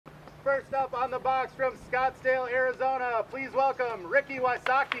First up on the box from Scottsdale, Arizona, please welcome Ricky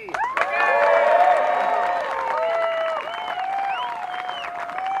Wysocki.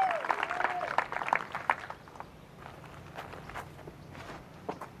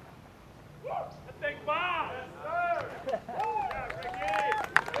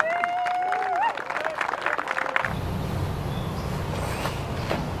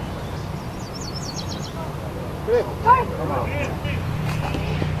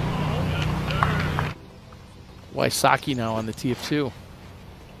 Wysocki now on the tee of 2.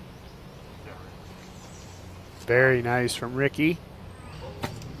 Very nice from Ricky.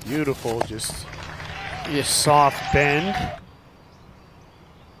 Beautiful, just soft bend.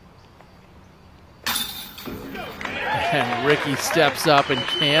 And Ricky steps up and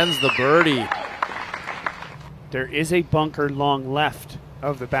cans the birdie. There is a bunker long left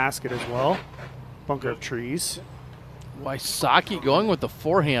of the basket as well. Bunker of trees. Wysocki going with the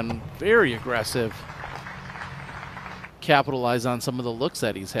forehand, very aggressive. Capitalize on some of the looks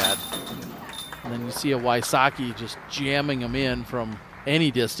that he's had. And then you see a Wysocki just jamming him in from any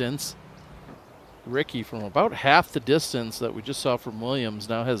distance. Ricky from about half the distance that we just saw from Williams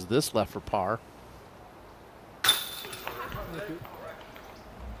now has this left for par.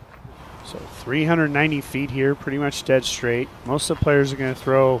 So 390 feet here, pretty much dead straight. Most of the players are going to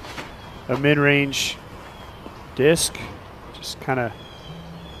throw a mid-range disc. Just kind of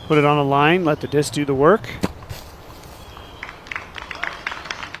put it on a line, let the disc do the work.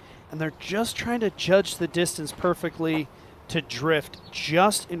 And they're just trying to judge the distance perfectly to drift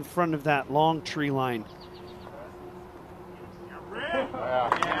just in front of that long tree line.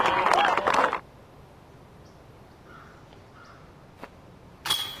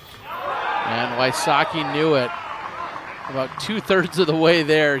 And Wysocki knew it. About 2/3 of the way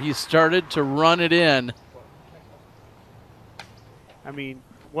there, he started to run it in. I mean,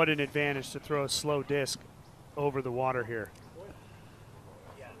 what an advantage to throw a slow disc over the water here.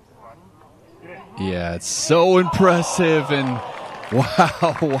 Yeah, it's so impressive, and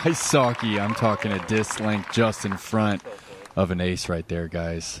wow, Wysocki, I'm talking a disc length just in front of an ace right there,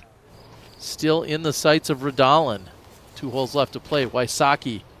 guys. Still in the sights of Radalin. 2 holes left to play.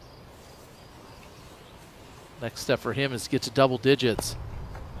 Wysocki. Next step for him is to get to double digits.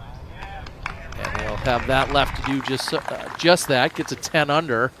 And he'll have that left to do just that. Gets a 10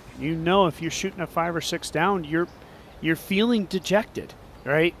 under. You know, if you're shooting a 5 or 6 down, you're feeling dejected,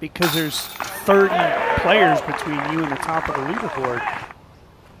 right? Because there's 30 players between you and the top of the leaderboard.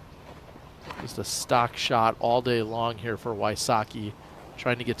 Just a stock shot all day long here for Wysocki,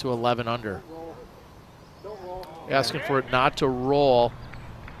 trying to get to 11 under. Asking for it not to roll.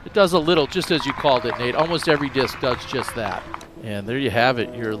 It does a little, just as you called it, Nate. Almost every disc does just that. And there you have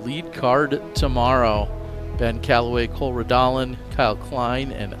it, your lead card tomorrow. Ben Callaway, Cole Radalin, Kyle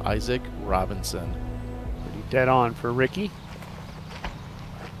Klein, and Isaac Robinson. Pretty dead on for Ricky.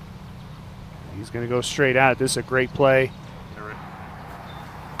 He's going to go straight at it. This is a great play.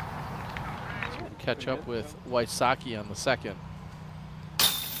 Catch up with Wysocki on the second.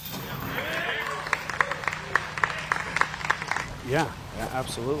 Yeah,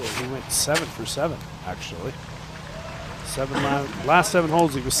 absolutely. He went 7 for 7, actually. Last 7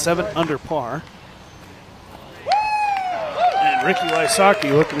 holes, he was 7 under par. And Ricky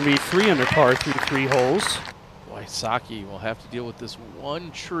Wysocki looking to be 3 under par through 3 holes. Wysocki will have to deal with this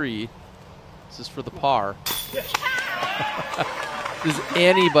one tree. This is for the par. Does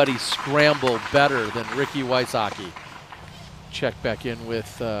anybody scramble better than Ricky Wysocki? Check back in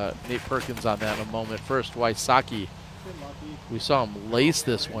with Nate Perkins on that in a moment. First, Wysocki. We saw him lace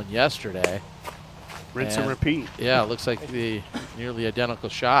this one yesterday. Rinse and repeat. Yeah, it looks like the nearly identical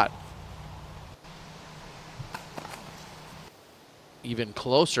shot. Even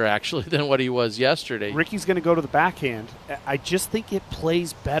closer, actually, than what he was yesterday. Ricky's going to go to the backhand. I just think it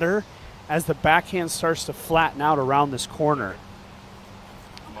plays better as the backhand starts to flatten out around this corner.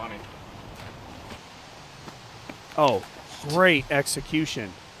 Money. Oh, great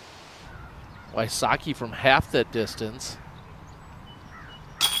execution. Wysocki from half that distance.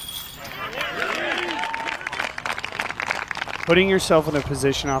 Putting yourself in a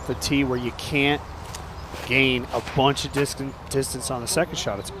position off the tee where you can't gain a bunch of distance on the second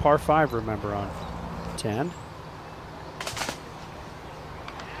shot. It's a par 5, remember, on 10.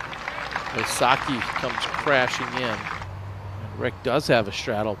 Wysocki comes crashing in. And Rick does have a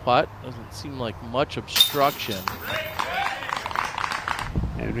straddle putt. Doesn't seem like much obstruction.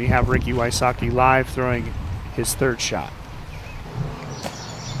 And we have Ricky Wysocki live throwing his 3rd shot.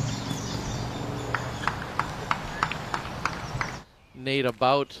 Nate,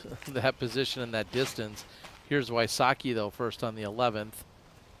 about that position and that distance. Here's Wysocki, though, first on the 11th.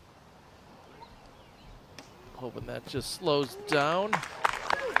 Hoping that just slows down.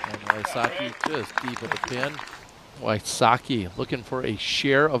 And Wysocki just deep at the pin. Wysocki looking for a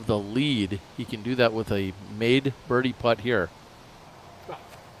share of the lead. He can do that with a made birdie putt here.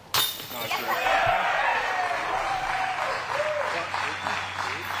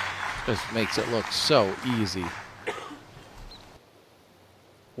 Just makes it look so easy.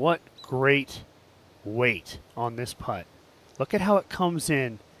 What great weight on this putt. Look at how it comes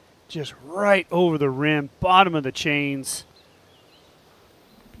in just right over the rim, bottom of the chains.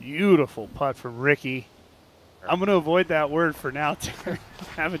 Beautiful putt from Ricky. I'm going to avoid that word for now. I'm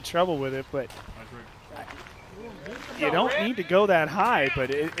having trouble with it, but you don't need to go that high, but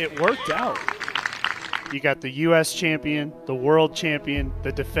it worked out. You got the U.S. champion, the world champion,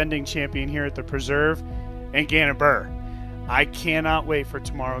 the defending champion here at the Preserve, and Gannon Buhr. I cannot wait for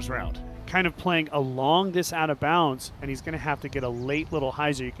tomorrow's round. Kind of playing along this out of bounds, and he's going to have to get a late little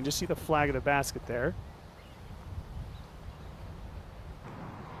hyzer. You can just see the flag of the basket there.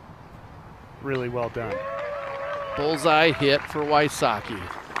 Really well done. Bullseye hit for Wysocki.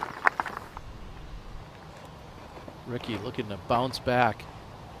 Ricky looking to bounce back.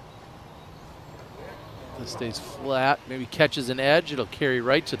 This stays flat, maybe catches an edge. It'll carry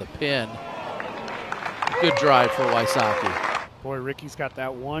right to the pin. Good drive for Wysocki. Boy, Ricky's got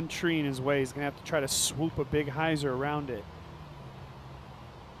that one tree in his way. He's going to have to try to swoop a big hyzer around it.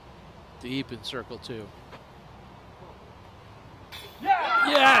 Deep in circle 2.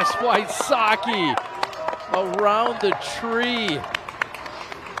 Yes, Wysocki around the tree.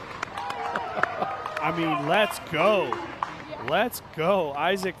 I mean, let's go. Let's go.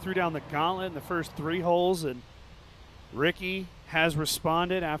 Isaac threw down the gauntlet in the first 3 holes, and Ricky has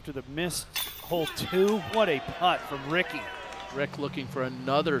responded after the missed hole 2. What a putt from Ricky. Rick looking for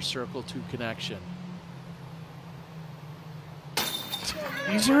another circle 2 connection.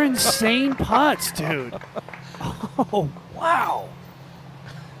 These are insane putts, dude. Oh, wow.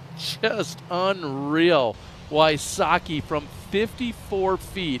 Just unreal. Wysocki from 54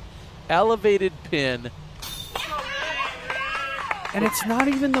 feet, elevated pin. And it's not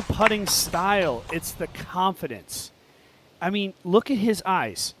even the putting style, it's the confidence. I mean, look at his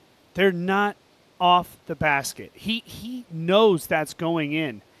eyes. They're not off the basket. He knows that's going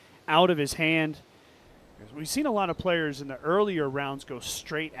in, out of his hand. We've seen a lot of players in the earlier rounds go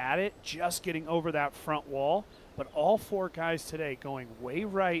straight at it, just getting over that front wall. But all 4 guys today going way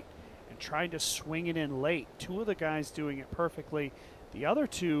right and trying to swing it in late. 2 of the guys doing it perfectly. The other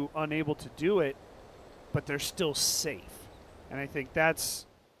 2 unable to do it, but they're still safe. And I think that's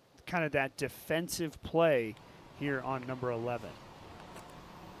kind of that defensive play here on number 11.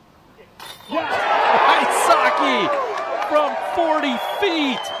 Wysocki from 40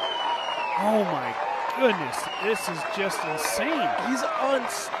 feet. Oh my goodness, this is just insane. He's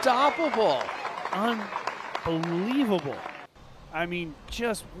unstoppable. Unbelievable. I mean,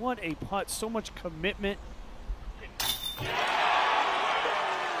 just what a putt, so much commitment.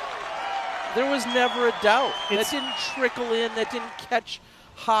 There was never a doubt. That didn't trickle in, that didn't catch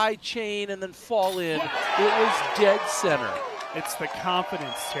high chain and then fall in. It was dead center. It's the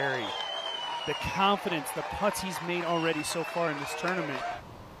confidence, Terry. The confidence, the putts he's made already so far in this tournament.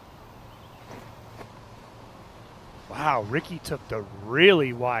 Wow, Ricky took the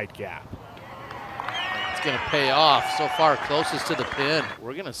really wide gap. It's going to pay off. So far, closest to the pin.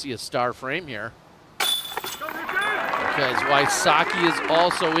 We're going to see a star frame here. Because Wysocki is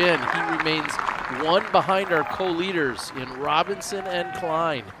also in. He remains 1 behind our co-leaders in Robinson and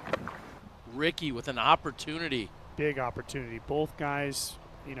Klein. Ricky with an opportunity. Big opportunity. Both guys,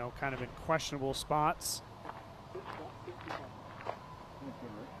 you know, kind of in questionable spots.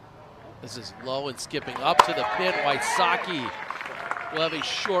 This is low and skipping up to the pin. Wysocki will have a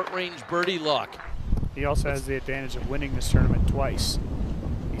short-range birdie look. He also has the advantage of winning this tournament twice.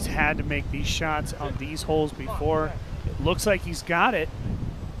 He's had to make these shots on these holes before. It looks like he's got it.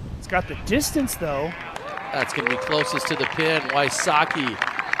 He's got the distance, though. That's going to be closest to the pin. Wysocki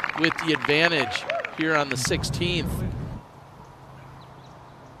with the advantage here on the 16th.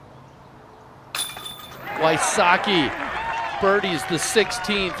 Wysocki birdies the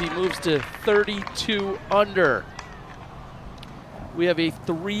 16th. He moves to 32 under. We have a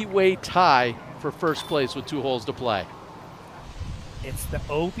 3-way tie for first place with 2 holes to play. It's the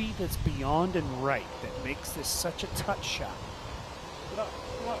OB that's beyond and right that makes this such a touch shot.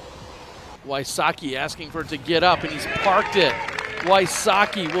 Wysocki asking for it to get up, and he's parked it.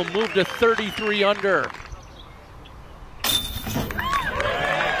 Wysocki will move to 33 under.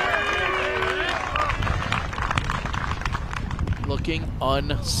 Looking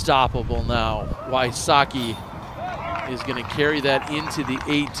unstoppable now. Wysocki is going to carry that into the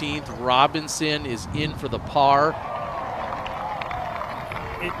 18th. Robinson is in for the par.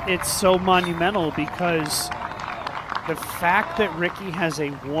 It's so monumental because the fact that Ricky has a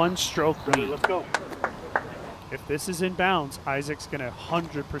one-stroke lead. Let's go. If this is in bounds, Isaac's going to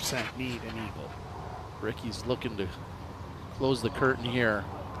 100% need an eagle. Ricky's looking to close the curtain here.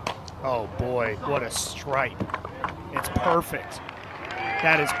 Oh boy, what a stripe. It's perfect.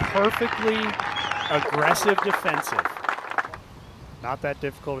 That is perfectly aggressive defensive. Not that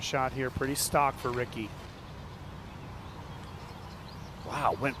difficult a shot here. Pretty stock for Ricky.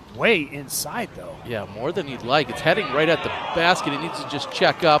 Wow, went way inside though. Yeah, more than he'd like. It's heading right at the basket. It needs to just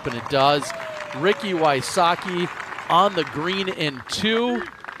check up, and it does. Ricky Wysocki on the green in 2.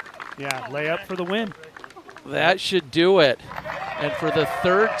 Yeah, layup for the win. That should do it. And for the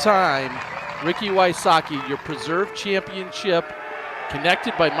 3rd time, Ricky Wysocki, your preserved championship,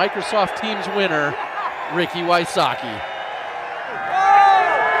 connected by Microsoft Teams winner, Ricky Wysocki.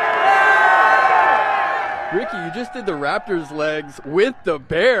 Ricky, you just did the Raptors legs with the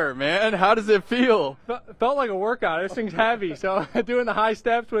bear, man. How does it feel? Felt like a workout. This thing's heavy, so doing the high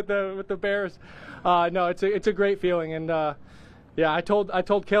steps with the bears. No, it's a great feeling, and yeah, I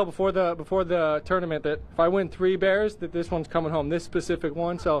told Kale before the tournament that if I win 3 bears, that this one's coming home, this specific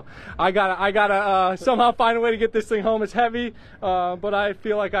one. So I gotta somehow find a way to get this thing home. It's heavy, but I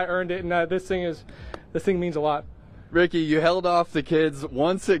feel like I earned it, and this thing means a lot. Ricky, you held off the kids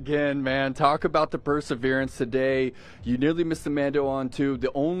once again, man. Talk about the perseverance today. You nearly missed the Mando on 2,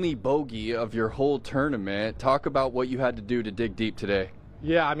 the only bogey of your whole tournament. Talk about what you had to do to dig deep today.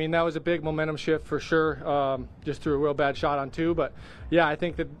 Yeah, I mean, that was a big momentum shift for sure. Just threw a real bad shot on 2, but yeah, I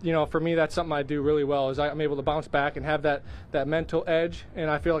think that, you know, for me, that's something I do really well, is I'm able to bounce back and have that mental edge, and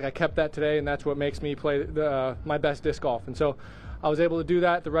I feel like I kept that today, and that's what makes me play my best disc golf. And so I was able to do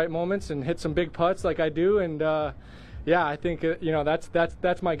that at the right moments and hit some big putts like I do, and yeah, I think you know,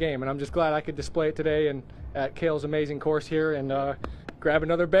 that's my game, and I'm just glad I could display it today and at Kale's amazing course here and grab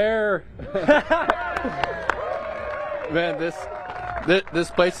another bear. Man, this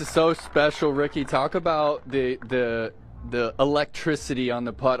place is so special, Ricky. Talk about the electricity on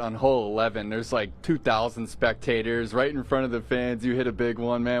the putt on hole 11. There's like 2,000 spectators right in front of the fans. You hit a big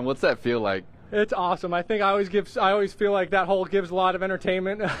one, man. What's that feel like? It's awesome. I think I always feel like that hole gives a lot of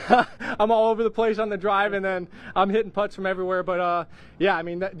entertainment. I'm all over the place on the drive, and then I'm hitting putts from everywhere. But yeah, I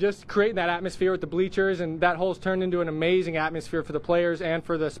mean, just creating that atmosphere with the bleachers, and that hole's turned into an amazing atmosphere for the players and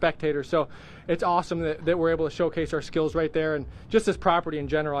for the spectators. So it's awesome that we're able to showcase our skills right there, and just this property in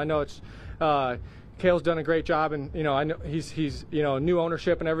general. I know it's Kale's done a great job, and you know, I know he's you know, new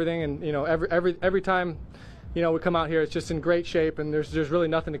ownership and everything, and you know, every time, you know, we come out here, it's just in great shape, and there's really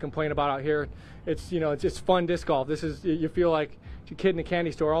nothing to complain about out here. It's, you know, it's just fun disc golf. This is, you feel like a kid in a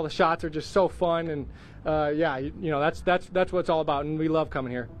candy store. All the shots are just so fun, and yeah, you know, that's what it's all about, and we love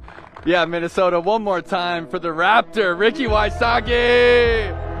coming here. Yeah, Minnesota, one more time for the Raptor, Ricky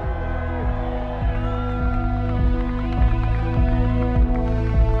Wysocki.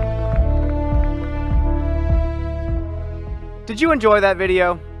 Did you enjoy that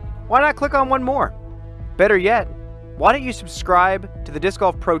video? Why not click on one more? Better yet, why don't you subscribe to the Disc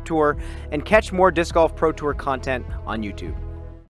Golf Pro Tour and catch more Disc Golf Pro Tour content on YouTube?